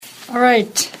All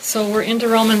right, so we're into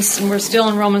Romans, and we're still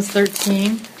in Romans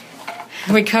 13.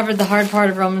 We covered the hard part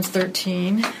of Romans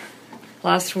 13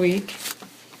 last week,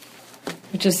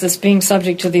 which is this being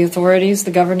subject to the authorities,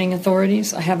 the governing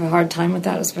authorities. I have a hard time with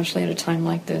that, especially at a time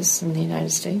like this in the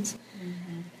United States.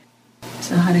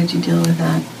 So how did you deal with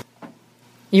that?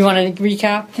 You want to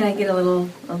recap? Can I get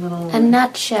A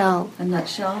nutshell. A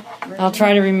nutshell? I'll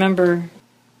try to remember.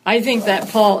 I think that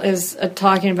Paul is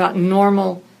talking about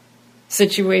normal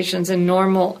situations and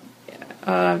normal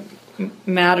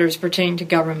matters pertaining to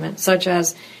government, such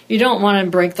as you don't want to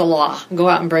break the law, go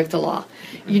out and break the law.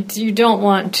 You don't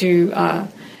want to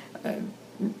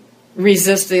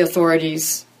resist the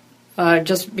authorities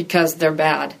just because they're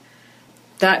bad.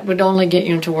 That would only get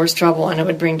you into worse trouble, and it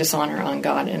would bring dishonor on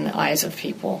God in the eyes of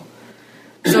people.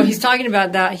 So he's talking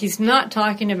about that. He's not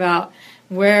talking about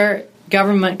where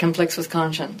government conflicts with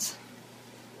conscience.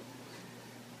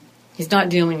 He's not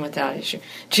dealing with that issue.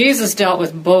 Jesus dealt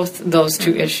with both those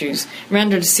two issues.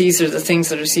 Render to Caesar the things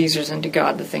that are Caesar's, and to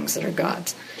God the things that are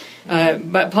God's.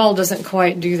 But Paul doesn't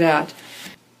quite do that.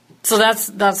 So that's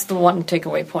the one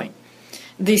takeaway point.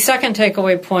 The second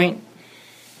takeaway point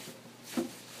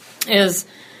is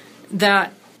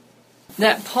that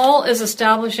Paul is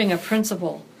establishing a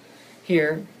principle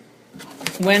here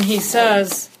when he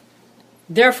says,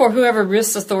 therefore whoever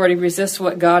resists authority resists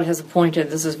what God has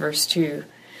appointed. This is verse 2.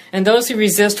 And those who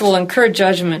resist will incur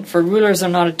judgment, for rulers are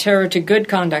not a terror to good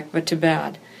conduct, but to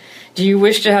bad. Do you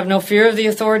wish to have no fear of the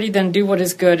authority? Then do what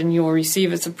is good, and you will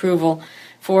receive its approval,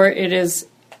 for it is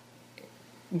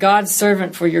God's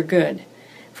servant for your good.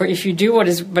 For if you do what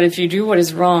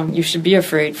is wrong, you should be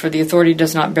afraid, for the authority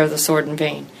does not bear the sword in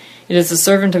vain. It is the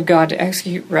servant of God to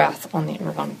execute wrath on the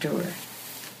wrongdoer.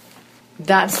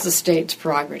 That's the state's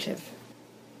prerogative.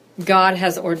 God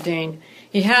has ordained.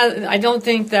 I don't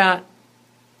think that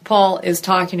Paul is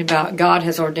talking about God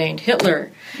has ordained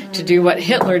Hitler to do what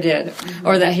Hitler did,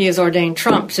 or that he has ordained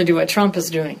Trump to do what Trump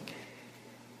is doing.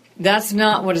 That's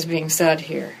not what is being said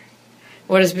here.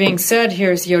 What is being said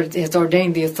here is he has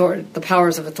ordained the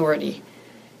powers of authority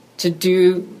to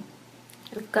do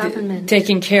Government.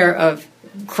 Taking care of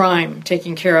crime,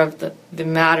 taking care of the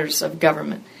matters of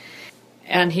government.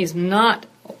 And he's not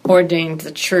ordained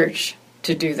the church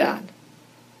to do that.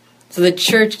 So the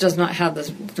church does not have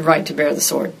the right to bear the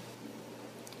sword.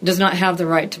 It does not have the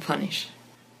right to punish.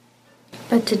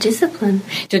 But to discipline.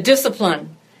 To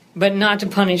discipline, but not to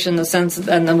punish in the sense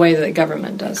and the way that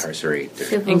government does.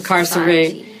 Incarcerate.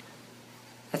 Incarcerate.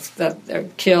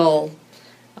 Kill,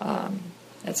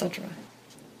 etc.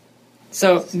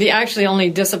 So the actually only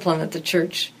discipline that the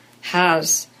church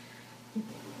has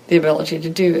the ability to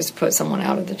do is put someone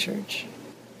out of the church.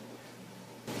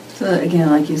 So again,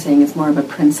 like you're saying, it's more of a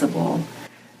principle.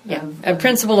 Yeah, a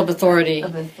principle of authority.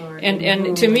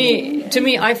 And to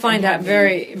me, I find that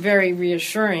very, very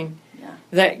reassuring.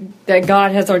 Yeah. That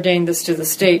God has ordained this to the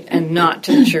state and not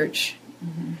to the church,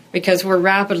 because we're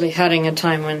rapidly heading a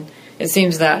time when it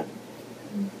seems that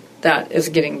is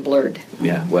getting blurred.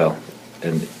 Yeah, well,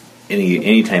 and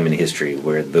any time in history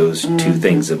where those two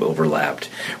things have overlapped,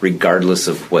 regardless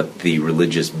of what the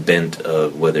religious bent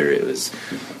of whether it's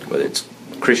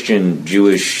Christian,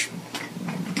 Jewish,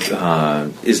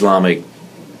 Islamic,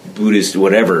 Buddhist,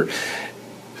 whatever,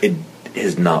 it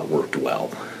has not worked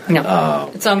well. No,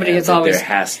 it's always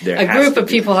a group of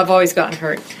people have always gotten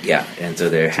hurt. Yeah, and so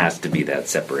there has to be that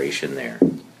separation there.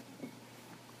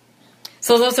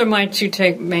 So those are my two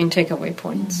main takeaway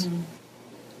points.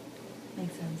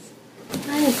 Makes sense.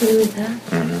 I agree with that.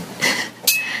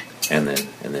 Mm-hmm.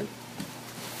 and then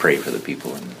pray for the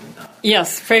people.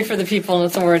 Yes, pray for the people in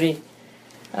authority.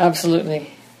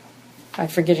 Absolutely. I'm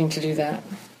forgetting to do that.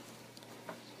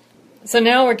 So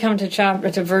now we're coming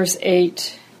to verse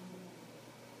 8.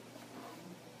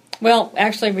 Well,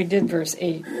 actually we did verse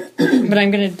 8, but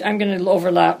I'm going to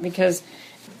overlap because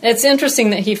it's interesting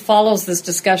that he follows this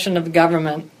discussion of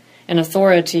government and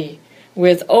authority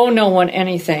with owe no one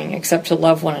anything except to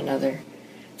love one another.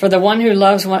 For the one who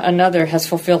loves one another has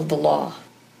fulfilled the law.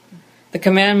 The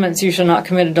commandments, you shall not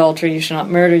commit adultery, you shall not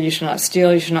murder, you shall not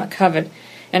steal, you shall not covet,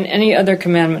 and any other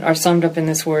commandment are summed up in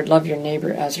this word, love your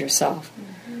neighbor as yourself.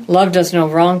 Love does no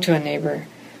wrong to a neighbor,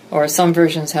 or some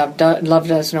versions have love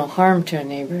does no harm to a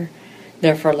neighbor.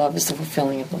 Therefore, love is the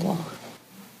fulfilling of the law.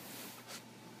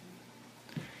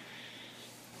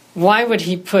 Why would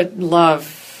he put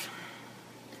love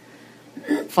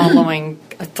following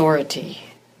authority?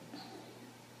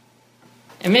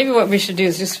 And maybe what we should do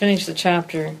is just finish the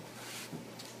chapter.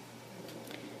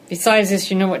 Besides this,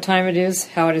 you know what time it is,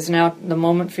 how it is now the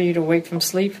moment for you to wake from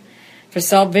sleep. For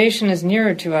salvation is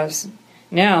nearer to us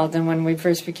now than when we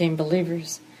first became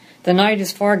believers. The night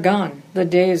is far gone, the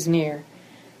day is near.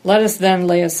 Let us then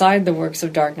lay aside the works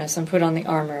of darkness and put on the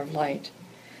armor of light.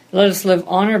 Let us live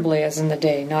honorably as in the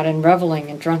day, not in reveling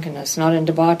and drunkenness, not in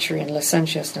debauchery and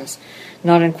licentiousness,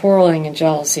 not in quarreling and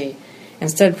jealousy.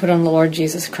 Instead, put on the Lord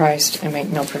Jesus Christ and make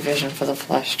no provision for the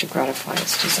flesh to gratify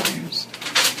its desires.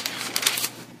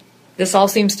 This all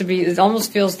seems to be, it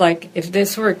almost feels like if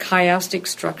this were a chiastic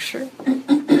structure,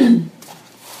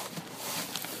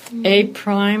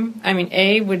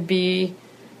 A would be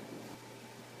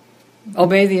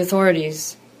obey the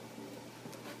authorities.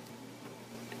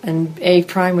 And A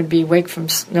prime would be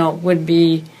would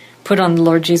be put on the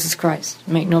Lord Jesus Christ,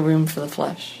 make no room for the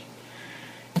flesh.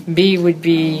 B would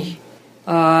be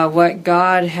what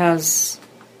God has,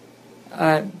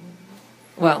 Where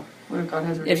God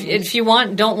has if you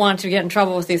don't want to get in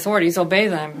trouble with the authorities, obey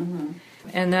them. Mm-hmm.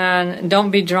 And then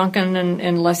don't be drunken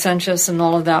and licentious, and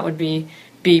all of that would be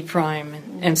B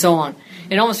prime, and so on.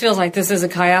 It almost feels like this is a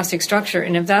chiastic structure,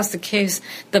 and if that's the case,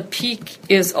 the peak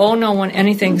is owe no one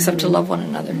anything except to love one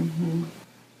another. Mm-hmm.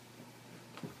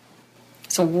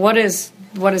 So what is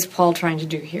Paul trying to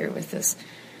do here with this?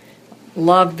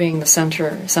 Love being the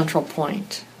central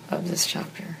point of this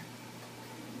chapter.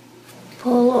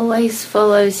 Paul always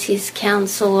follows his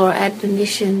counsel or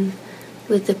admonition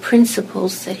with the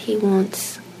principles that he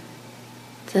wants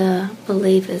the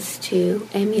believers to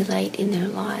emulate in their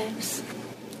lives.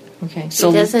 Okay, so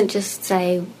he doesn't just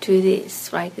say, do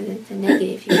this, like the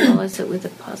negative. He follows it with the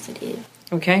positive.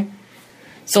 Okay,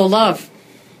 so love.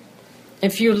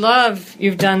 If you love,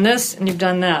 you've done this and you've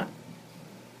done that.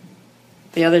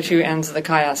 The other two ends of the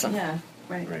chiasm. Yeah,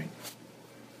 right.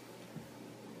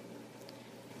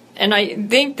 And I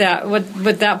think that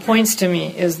what that points to me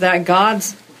is that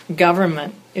God's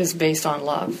government is based on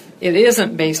love. It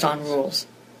isn't based on rules.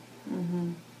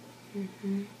 Mm-hmm.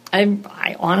 Mm-hmm.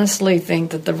 I honestly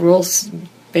think that the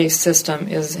rules-based system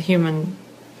is a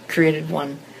human-created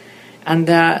one, and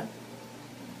that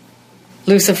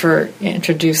Lucifer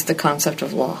introduced the concept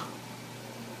of law.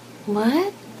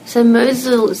 What? So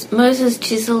Moses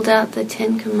chiseled out the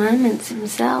Ten Commandments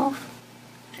himself?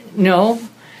 No,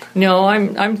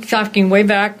 I'm talking way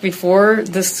back before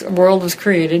this world was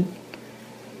created.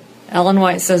 Ellen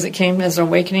White says it came as an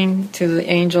awakening to the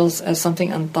angels as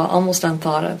something almost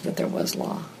unthought of, that there was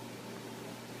law.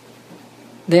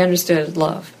 They understood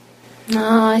love. No,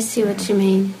 I see what you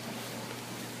mean.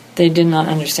 They did not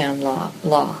understand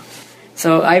law.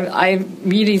 So I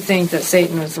really think that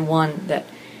Satan was the one that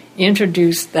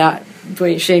introduced that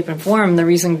way, shape, and form. The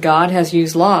reason God has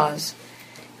used laws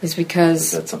is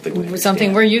because that's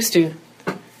something we're used to.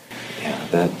 Yeah,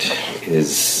 that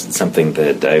is something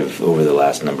that I've, over the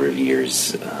last number of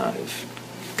years,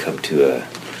 I've come to a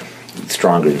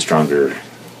stronger and stronger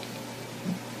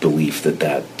belief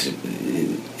that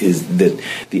is that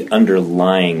the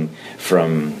underlying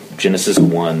from Genesis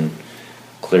 1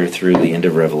 clear through the end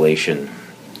of Revelation,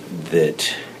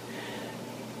 that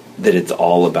it's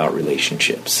all about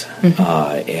relationships, and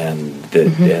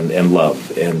that and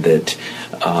love, and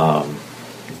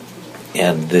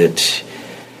that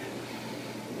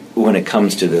when it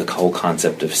comes to the whole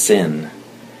concept of sin,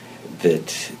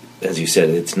 that, as you said,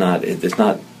 it's not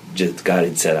just God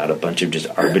had set out a bunch of just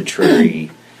arbitrary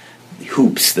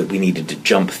hoops that we needed to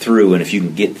jump through, and if you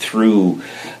can get through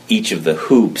each of the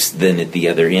hoops, then at the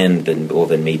other end, then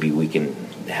maybe we can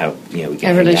have we can a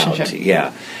hang relationship. out.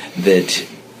 Yeah, that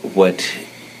what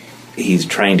he's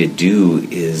trying to do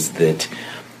is that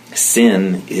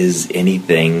sin is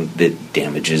anything that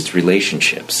damages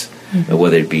relationships,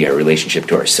 whether it be our relationship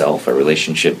to ourselves, our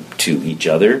relationship to each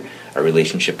other, our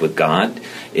relationship with God,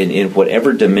 in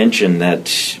whatever dimension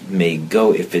that may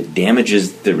go. If it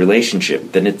damages the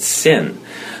relationship, then it's sin,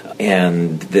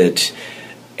 and that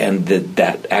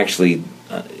actually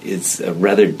is a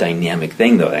rather dynamic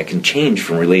thing, though. That can change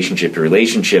from relationship to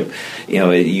relationship.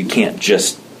 You can't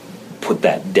just put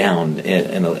that down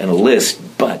in a list,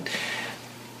 but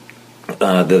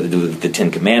the Ten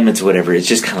Commandments or whatever, it's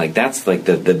just kind of like, that's like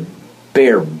the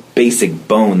bare basic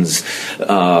bones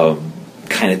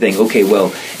kind of thing. Okay,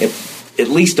 well, if at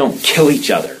least don't kill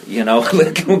each other,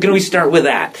 can we start with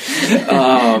that?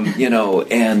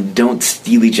 And don't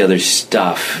steal each other's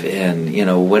stuff, and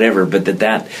whatever. But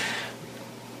that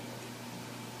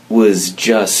was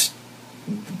just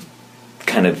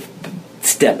kind of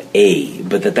step A,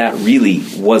 but that really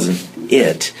wasn't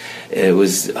it. It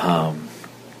was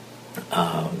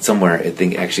somewhere, I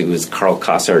think actually it was Carl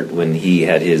Kossart when he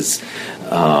had his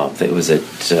it was at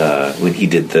when he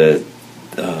did the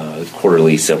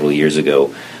quarterly several years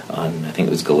ago on, I think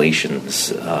it was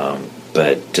Galatians,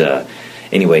 but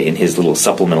anyway, in his little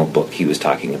supplemental book he was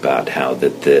talking about how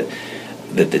that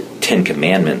that the Ten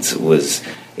Commandments was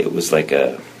like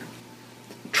a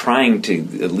trying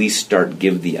to at least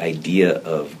give the idea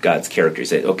of God's character.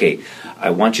 Say, okay, I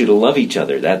want you to love each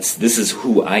other. This is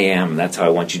who I am. That's how I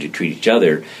want you to treat each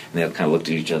other. And they kind of looked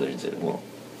at each other and said, well,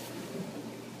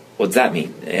 what's that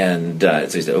mean? And so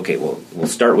he said, okay, well, we'll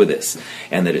start with this.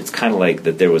 And that it's kind of like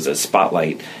that there was a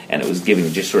spotlight and it was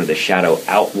giving just sort of the shadow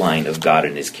outline of God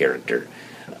and his character.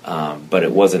 But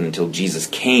it wasn't until Jesus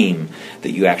came that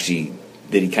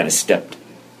he kind of stepped.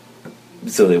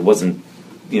 So it wasn't,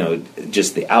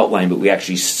 just the outline, but we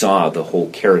actually saw the whole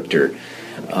character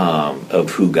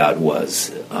of who God was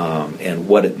and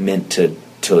what it meant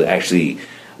to actually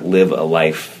live a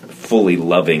life fully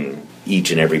loving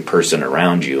each and every person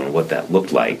around you, and what that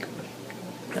looked like.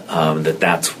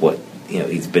 That's what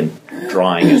he's been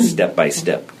drawing us step by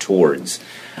step towards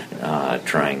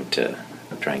trying to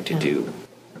do.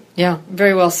 Yeah,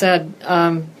 very well said.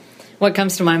 What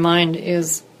comes to my mind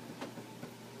is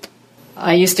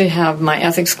I used to have my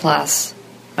ethics class,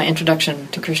 my introduction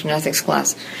to Christian ethics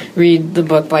class, read the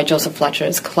book by Joseph Fletcher.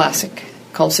 It's a classic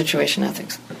called Situation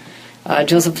Ethics.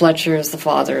 Joseph Fletcher is the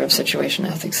father of situation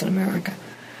ethics in America.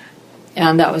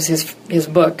 And that was his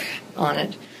book on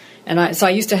it. And so I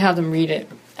used to have them read it.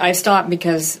 I stopped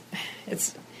because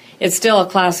it's still a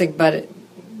classic, but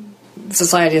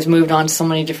society has moved on to so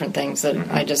many different things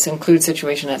that I just include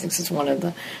situation ethics as one of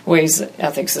the ways that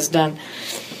ethics is done.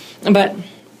 But,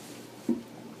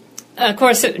 of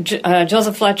course,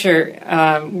 Joseph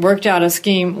Fletcher worked out a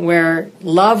scheme where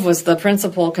love was the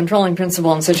controlling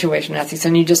principle in situation ethics,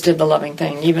 and you just did the loving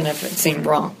thing, even if it seemed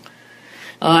wrong.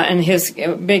 And his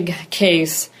big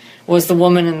case was the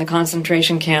woman in the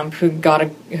concentration camp who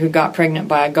got pregnant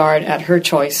by a guard at her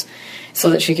choice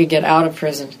so that she could get out of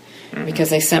prison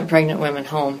because they sent pregnant women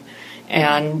home.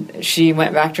 And she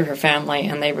went back to her family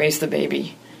and they raised the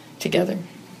baby together.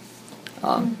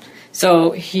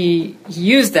 So he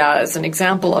used that as an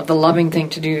example of the loving thing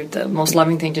to do. The most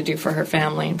loving thing to do for her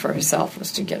family and for herself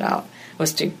was to get out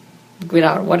in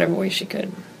whatever way she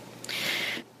could.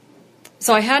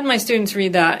 So I had my students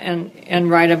read that and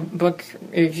write a book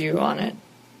review on it.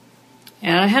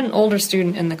 And I had an older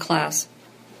student in the class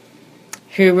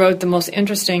who wrote the most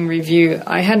interesting review.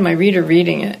 I had my reader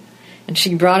reading it, and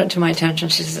she brought it to my attention.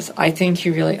 She says, I think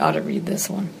you really ought to read this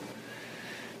one.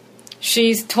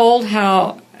 She's told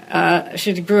how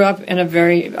she grew up in a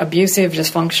very abusive,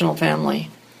 dysfunctional family.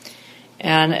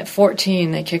 And at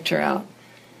 14, they kicked her out.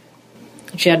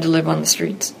 She had to live on the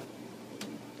streets.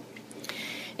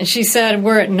 And she said,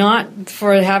 were it not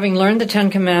for having learned the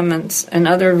Ten Commandments and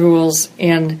other rules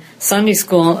in Sunday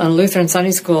school, and Lutheran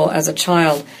Sunday school as a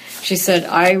child, she said,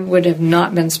 I would have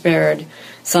not been spared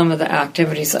some of the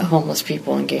activities that homeless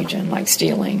people engage in, like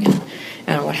stealing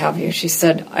and what have you. She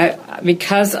said,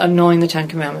 because of knowing the Ten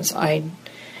Commandments, I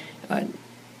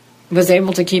was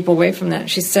able to keep away from that.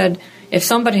 She said, if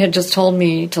somebody had just told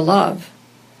me to love,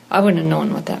 I wouldn't have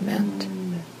known what that meant.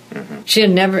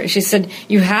 She said,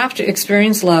 you have to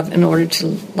experience love in order to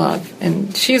love.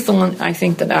 And she's the one, I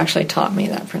think, that actually taught me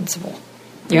that principle.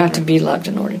 You have to be loved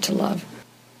in order to love.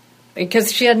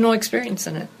 Because she had no experience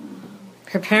in it.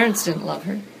 Her parents didn't love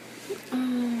her.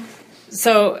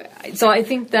 So I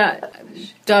think that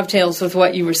dovetails with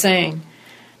what you were saying.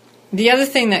 The other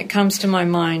thing that comes to my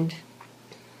mind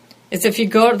is if you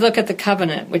go to look at the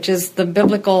covenant, which is the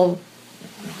biblical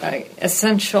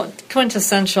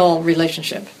quintessential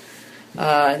relationship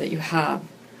that you have.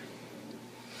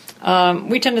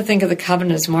 We tend to think of the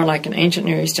covenant as more like an ancient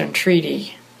Near Eastern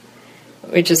treaty,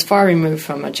 which is far removed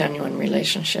from a genuine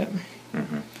relationship.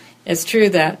 Mm-hmm. It's true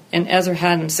that in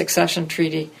Esarhaddon's succession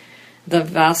treaty, the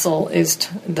vassal is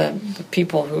the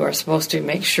people who are supposed to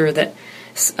make sure that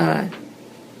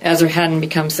Esarhaddon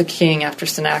becomes the king after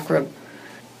Sennacherib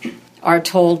are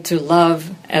told to love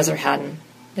Esarhaddon.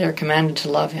 They're commanded to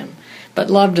love him. But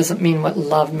love doesn't mean what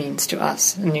love means to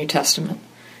us in New Testament,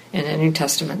 in a New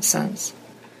Testament sense.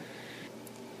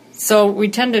 So we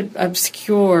tend to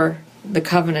obscure the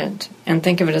covenant and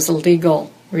think of it as a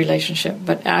legal relationship,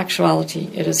 but in actuality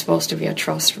it is supposed to be a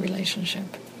trust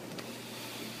relationship.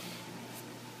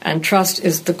 And trust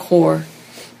is the core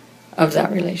of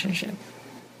that relationship.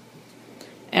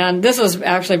 And this was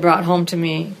actually brought home to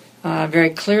me very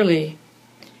clearly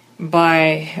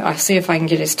by, I'll see if I can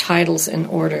get his titles in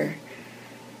order,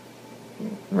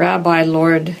 Rabbi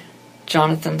Lord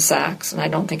Jonathan Sacks, and I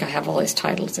don't think I have all his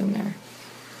titles in there.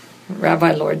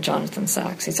 Rabbi Lord Jonathan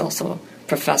Sacks. He's also a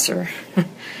professor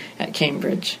at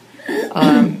Cambridge.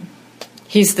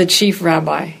 He's the chief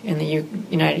rabbi in the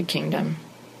United Kingdom.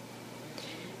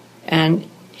 And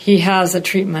he has a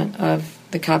treatment of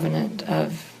the covenant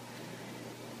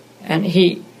and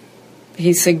his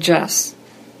he suggests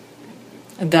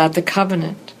that the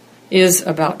covenant is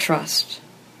about trust,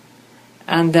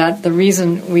 and that the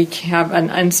reason we have an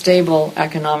unstable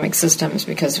economic system is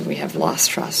because we have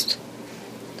lost trust.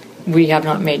 We have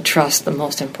not made trust the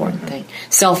most important thing.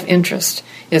 Self-interest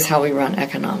is how we run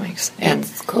economics. And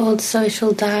it's called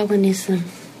social Darwinism.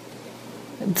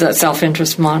 The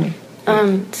self-interest model.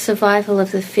 Survival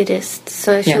of the fittest.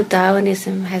 Social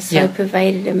Darwinism has so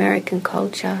pervaded American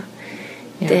culture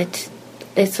that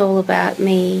it's all about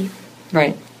me.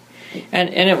 Right. And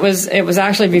it was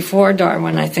actually before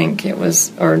Darwin, I think it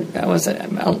was, or was it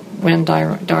when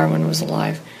Darwin was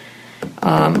alive?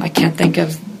 I can't think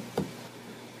of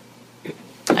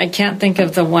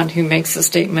the one who makes the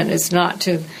statement. It's not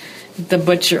to the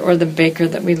butcher or the baker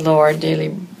that we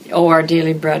owe our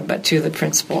daily bread, but to the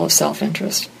principle of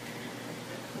self-interest.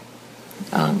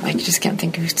 I just can't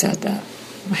think of who said that.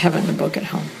 I have it in the book at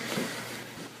home.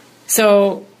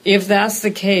 So if that's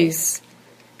the case,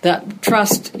 that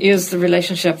trust is the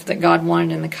relationship that God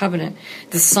wanted in the covenant.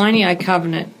 The Sinai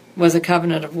covenant was a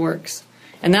covenant of works.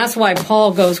 And that's why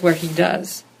Paul goes where he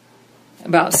does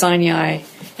about Sinai.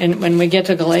 And when we get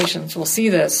to Galatians, we'll see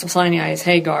this. Sinai is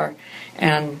Hagar,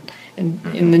 and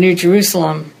in the New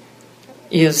Jerusalem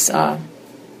is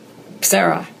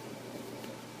Sarah,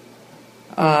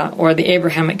 or the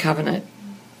Abrahamic covenant,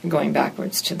 going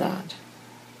backwards to that.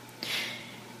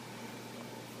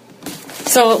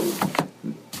 So,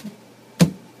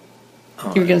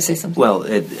 you were going to say something? Well,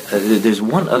 there's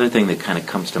one other thing that kind of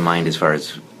comes to mind as far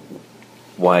as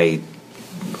why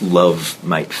love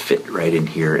might fit right in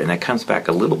here, and that comes back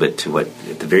a little bit to what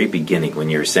at the very beginning when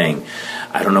you were saying,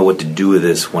 I don't know what to do with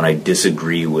this when I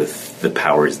disagree with the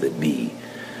powers that be.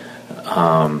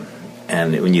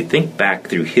 And when you think back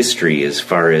through history, as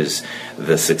far as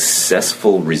the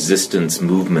successful resistance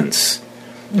movements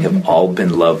have all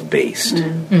been love-based.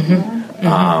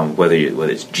 Whether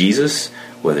it's Jesus,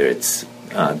 whether it's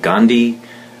Gandhi,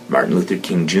 Martin Luther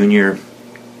King Jr.,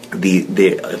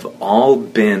 they have all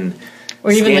been,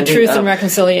 or even the Truth and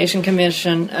Reconciliation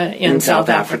Commission in South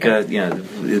Africa.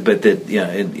 But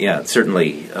that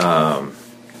certainly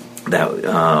that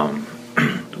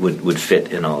would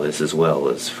fit in all this as well,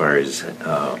 as far as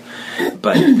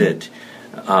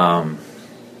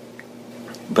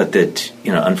but that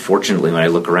unfortunately, when I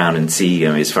look around and see,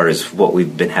 as far as what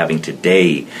we've been having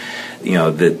today,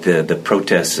 the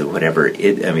protests or whatever,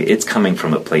 it's coming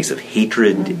from a place of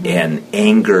hatred and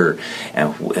anger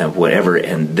and whatever,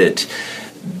 and that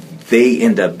they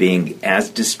end up being as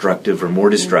destructive or more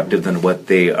destructive than what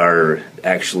they are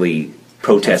actually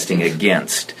protesting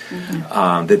against.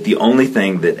 That the only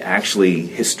thing that actually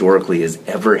historically has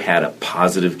ever had a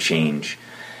positive change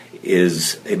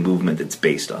is a movement that's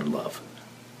based on love.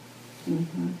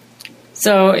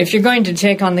 So if you're going to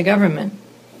take on the government,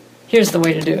 here's the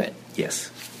way to do it. Yes.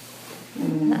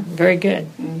 Very good.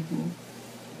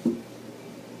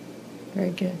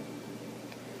 Very good.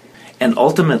 And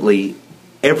ultimately,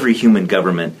 every human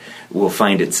government will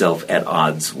find itself at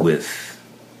odds with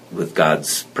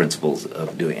God's principles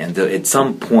of doing. And at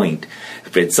some point,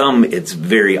 some it's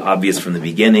very obvious from the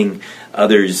beginning,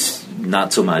 others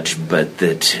not so much, but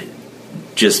that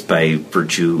just by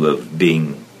virtue of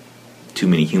being too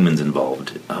many humans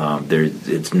involved,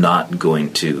 it's not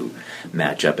going to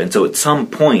match up. And so at some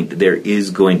point, there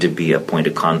is going to be a point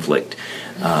of conflict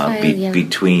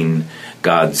between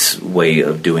God's way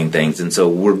of doing things. And so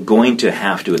we're going to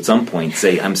have to, at some point,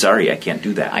 say, I'm sorry, I can't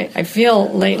do that. I feel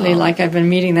lately like I've been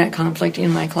meeting that conflict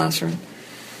in my classroom.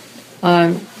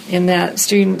 In that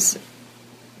students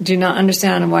do not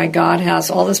understand why God has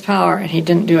all this power and he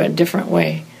didn't do it a different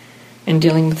way in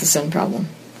dealing with the sin problem.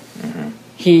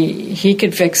 He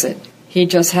could fix it. He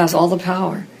just has all the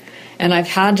power. And I've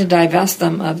had to divest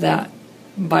them of that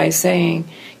by saying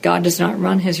God does not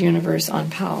run his universe on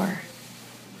power.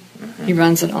 He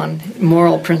runs it on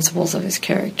moral principles of his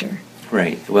character.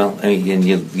 Right. Well,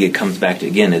 it comes back to,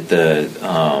 again, at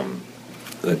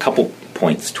a couple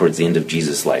points towards the end of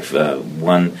Jesus' life.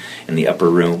 One in the upper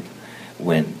room,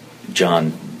 when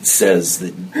John says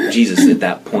that Jesus at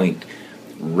that point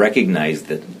recognized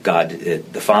that God,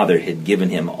 the Father, had given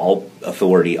him all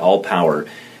authority, all power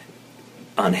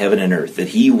on heaven and earth, that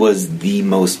he was the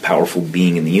most powerful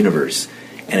being in the universe.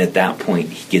 And at that point,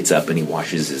 he gets up and he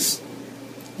washes his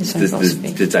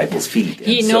disciples' feet.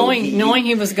 He, knowing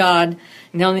he was God,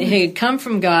 knowing he had come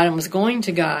from God and was going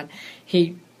to God,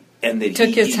 he took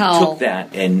his towel. Took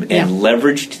that and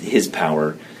leveraged his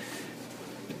power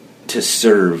to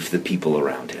serve the people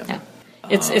around him. Yeah.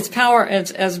 It's power,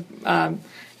 as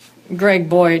Greg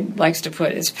Boyd likes to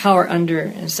put, it's power under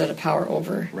instead of power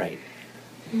over. Right.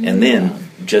 And then,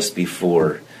 just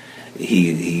before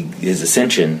his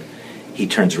ascension, he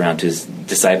turns around to his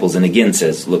disciples and again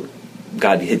says, look,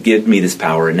 God had given me this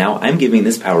power, and now I'm giving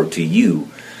this power to you.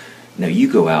 Now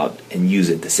you go out and use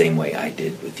it the same way I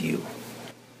did with you.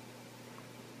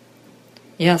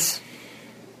 Yes.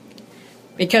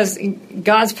 Because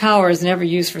God's power is never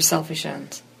used for selfish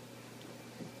ends.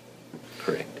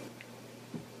 Correct.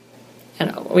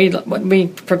 And we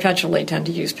perpetually tend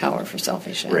to use power for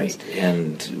selfish ends. Right.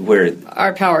 And where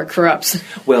our power corrupts.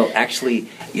 Well, actually,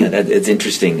 it's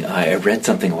interesting. I read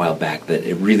something a while back that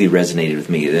it really resonated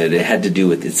with me. That it had to do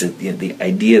with the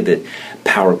idea that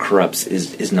power corrupts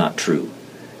is not true.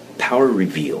 Power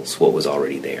reveals what was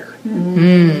already there.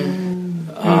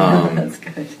 That's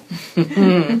good.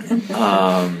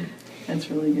 That's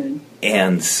really good.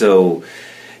 And so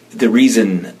the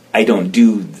reason I don't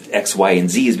do X, Y, and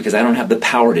Z is because I don't have the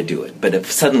power to do it. But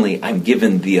if suddenly I'm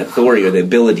given the authority or the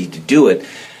ability to do it,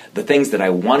 the things that I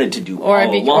wanted to do all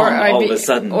of a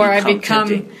sudden become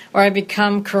tempting. Or I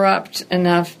become corrupt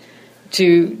enough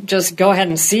to just go ahead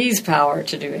and seize power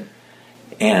to do it.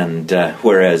 And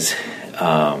whereas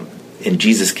in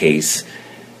Jesus' case,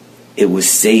 it was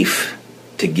safe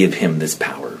to give him this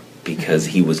power because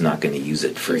he was not going to use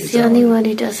it for his own. He's the only one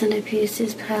who doesn't abuse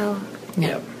his power.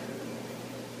 Yeah.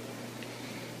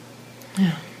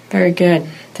 Yeah. Very good.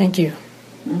 Thank you.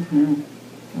 Mm-hmm.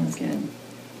 That was good.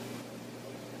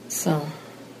 So,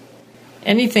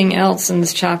 anything else in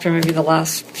this chapter, maybe the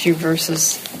last few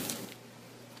verses?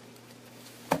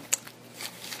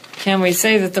 Can we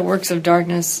say that the works of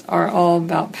darkness are all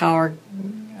about power,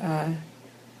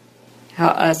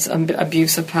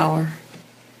 abuse of power?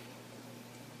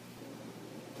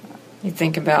 You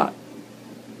think about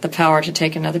the power to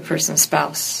take another person's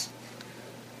spouse,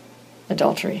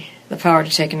 adultery, the power to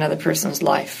take another person's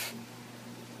life,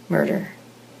 murder,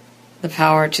 the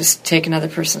power to take another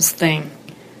person's thing,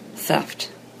 theft.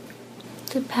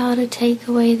 The power to take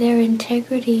away their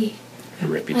integrity. Their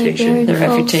reputation. Their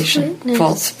reputation.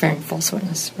 Bearing false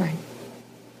witness, right.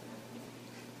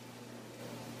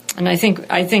 And I think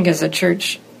as a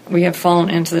church, we have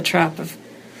fallen into the trap of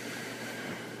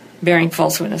bearing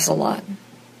false witness a lot.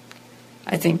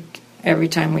 I think every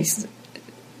time we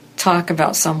talk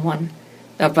about someone,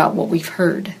 about what we've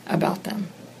heard about them,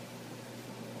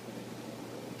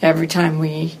 every time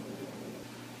we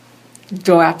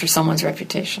go after someone's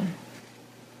reputation,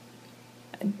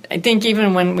 I think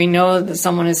even when we know that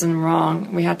someone is in the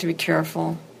wrong, we have to be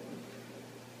careful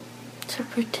to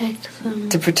protect them.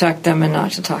 To protect them and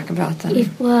not to talk about them.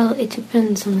 It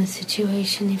depends on the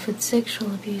situation. If it's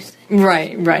sexual abuse,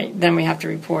 right. Then we have to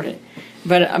report it.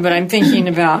 But I'm thinking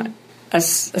about a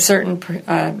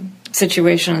certain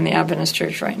situation in the Adventist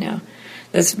Church right now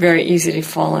that's very easy to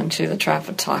fall into the trap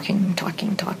of talking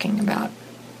about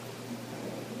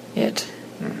it,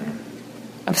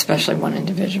 especially one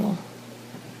individual.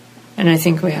 And I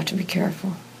think we have to be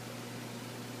careful.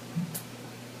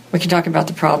 We can talk about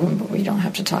the problem, but we don't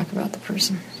have to talk about the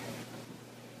person.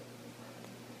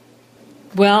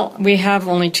 Well, we have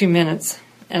only 2 minutes,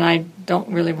 and I don't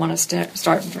really want to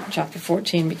start chapter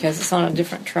 14 because it's on a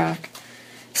different track,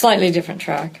 slightly different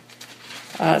track.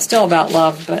 Still about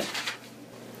love, but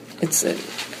it's a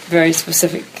very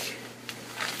specific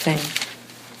thing.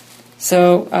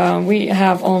 So we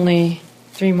have only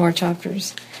 3 more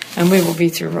chapters, and we will be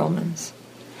through Romans.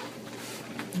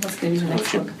 What's going to be the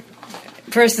next book?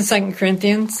 1st and 2nd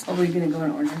Corinthians. Are we going to go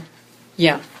in order?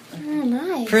 Yeah. Oh,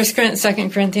 nice.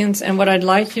 2nd Corinthians, and what I'd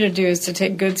like you to do is to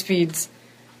take Goodspeed's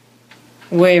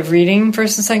way of reading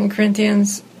 1st and 2nd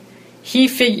Corinthians. He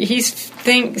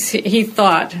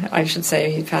thought, I should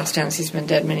say, he past tense, he's been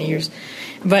dead many years,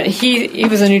 but he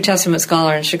was a New Testament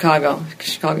scholar in Chicago,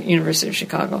 University of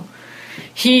Chicago.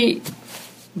 He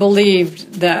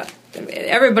believed that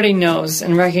everybody knows,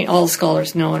 and all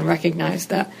scholars know and recognize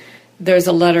that there's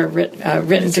a letter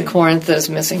written to Corinth that is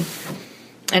missing,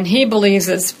 and he believes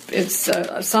it's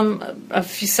a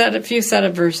few set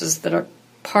of verses that are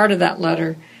part of that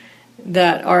letter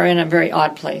that are in a very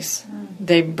odd place.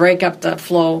 They break up the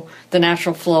flow, the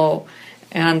natural flow,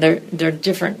 and they're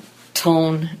different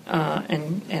tone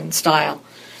and style.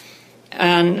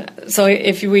 And so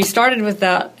if we started with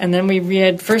that, and then we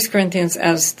read 1 Corinthians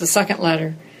as the second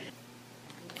letter,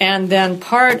 and then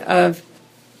part of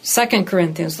 2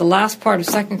 Corinthians, the last part of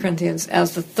 2 Corinthians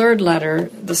as the third letter,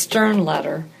 the stern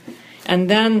letter, and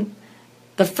then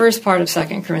the first part of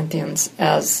 2 Corinthians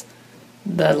as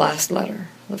the last letter,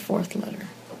 the fourth letter.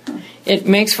 It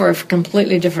makes for a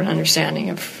completely different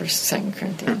understanding of 1st and 2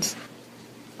 Corinthians.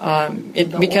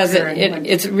 Because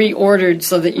it's reordered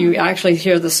so that you actually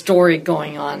hear the story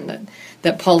going on,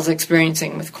 that Paul's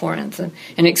experiencing with Corinth, and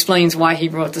explains why he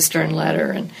wrote the stern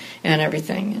letter and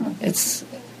everything. And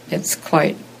it's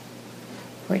quite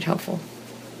helpful.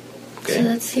 So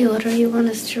that's the order you want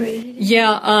us to read it in?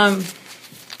 Yeah.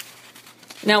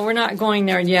 Now we're not going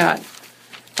there yet.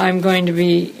 I'm going to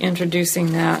be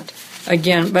introducing that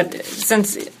again, but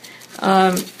since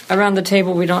around the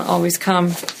table we don't always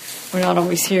come, we're not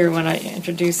always here when I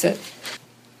introduce it.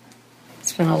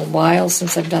 It's been a while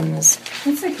since I've done this.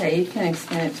 It's okay. You can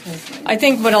explain it to us. I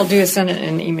think what I'll do is send it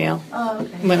in an email. Oh,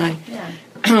 okay.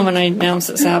 When I announce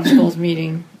at Sabbath School's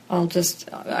meeting, I'll just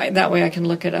that way I can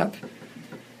look it up.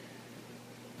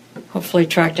 Hopefully,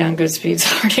 track down Goodspeed's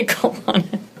article on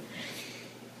it.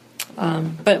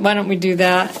 But why don't we do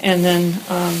that, and then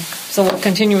so we'll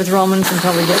continue with Romans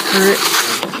until we get through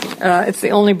it. It's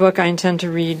the only book I intend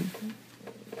to read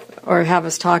or have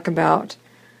us talk about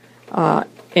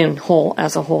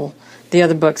as a whole. The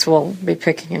other books we'll be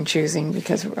picking and choosing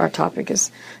because our topic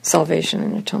is salvation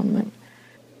and atonement.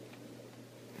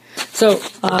 So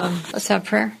let's have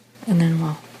prayer, and then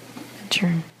we'll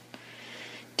adjourn.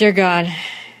 Dear God,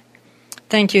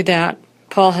 thank you that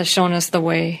Paul has shown us the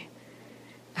way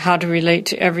how to relate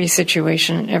to every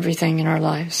situation and everything in our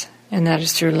lives, and that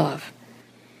is through love.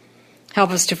 Help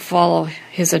us to follow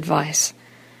his advice.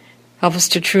 Help us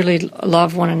to truly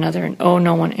love one another and owe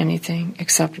no one anything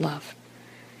except love.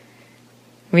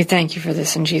 We thank you for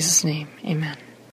this in Jesus' name. Amen.